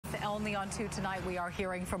Only on 2 tonight, we are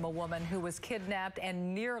hearing from a woman who was kidnapped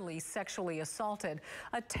and nearly sexually assaulted.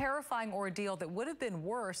 A terrifying ordeal that would have been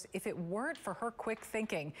worse if it weren't for her quick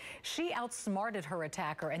thinking. She outsmarted her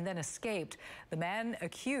attacker and then escaped. The man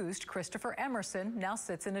accused, Christopher Emerson, now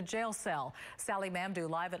sits in a jail cell. Sally Mamdou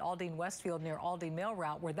live at Aldine Westfield near Aldine Mail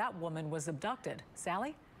Route, where that woman was abducted.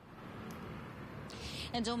 Sally?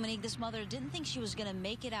 And Dominique, this mother didn't think she was going to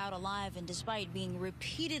make it out alive, and despite being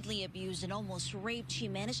repeatedly abused and almost raped, she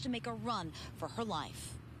managed to make a run for her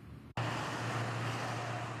life.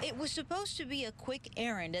 It was supposed to be a quick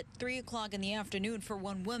errand at 3 o'clock in the afternoon for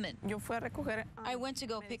one woman. I went to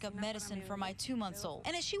go pick up medicine for my 2-month-old.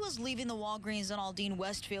 And as she was leaving the Walgreens on Aldine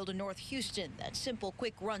Westfield in North Houston, that simple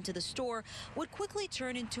quick run to the store would quickly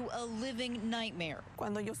turn into a living nightmare.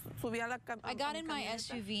 I got in my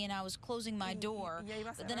SUV and I was closing my door,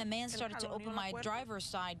 but then a man started to open my driver's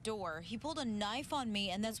side door. He pulled a knife on me,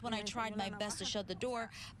 and that's when I tried my best to shut the door,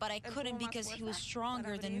 but I couldn't because he was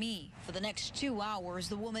stronger than me. For the next 2 hours,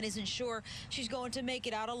 the woman isn't sure she's going to make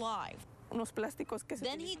it out alive.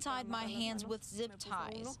 Then he tied my hands with zip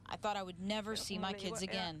ties. I thought I would never see my kids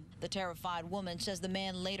again. The terrified woman says the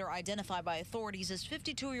man, later identified by authorities as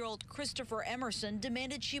 52-year-old Christopher Emerson,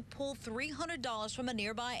 demanded she pull $300 from a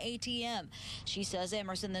nearby ATM. She says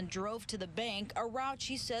Emerson then drove to the bank, a route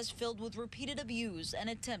she says filled with repeated abuse and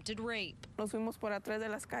attempted rape. We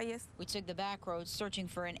took the back roads searching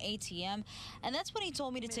for an ATM, and that's when he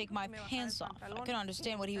told me to take my pants off. I couldn't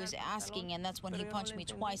understand what he was asking, and that's when he punched me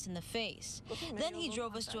twice in the face. Then he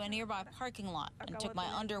drove us to a nearby parking lot and took my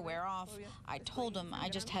underwear off. I told him I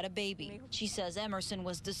just had a baby. She says Emerson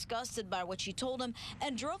was disgusted by what she told him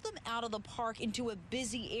and drove them out of the park into a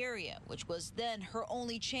busy area, which was then her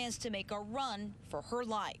only chance to make a run for her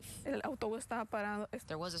life.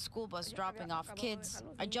 There was a school bus dropping off kids.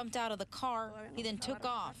 I jumped out of the car. He then took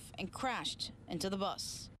off and crashed into the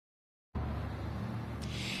bus.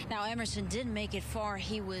 Now, Emerson didn't make it far.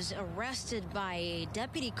 He was arrested by a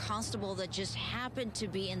deputy constable that just happened to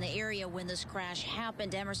be in the area when this crash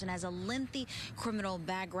happened. Emerson has a lengthy criminal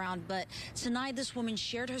background, but tonight this woman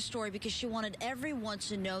shared her story because she wanted everyone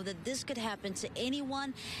to know that this could happen to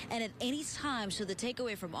anyone and at any time. So the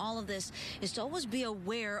takeaway from all of this is to always be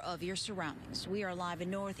aware of your surroundings. We are live in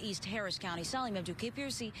Northeast Harris County. Sally Mamdou,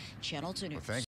 KPRC, Channel 2 News.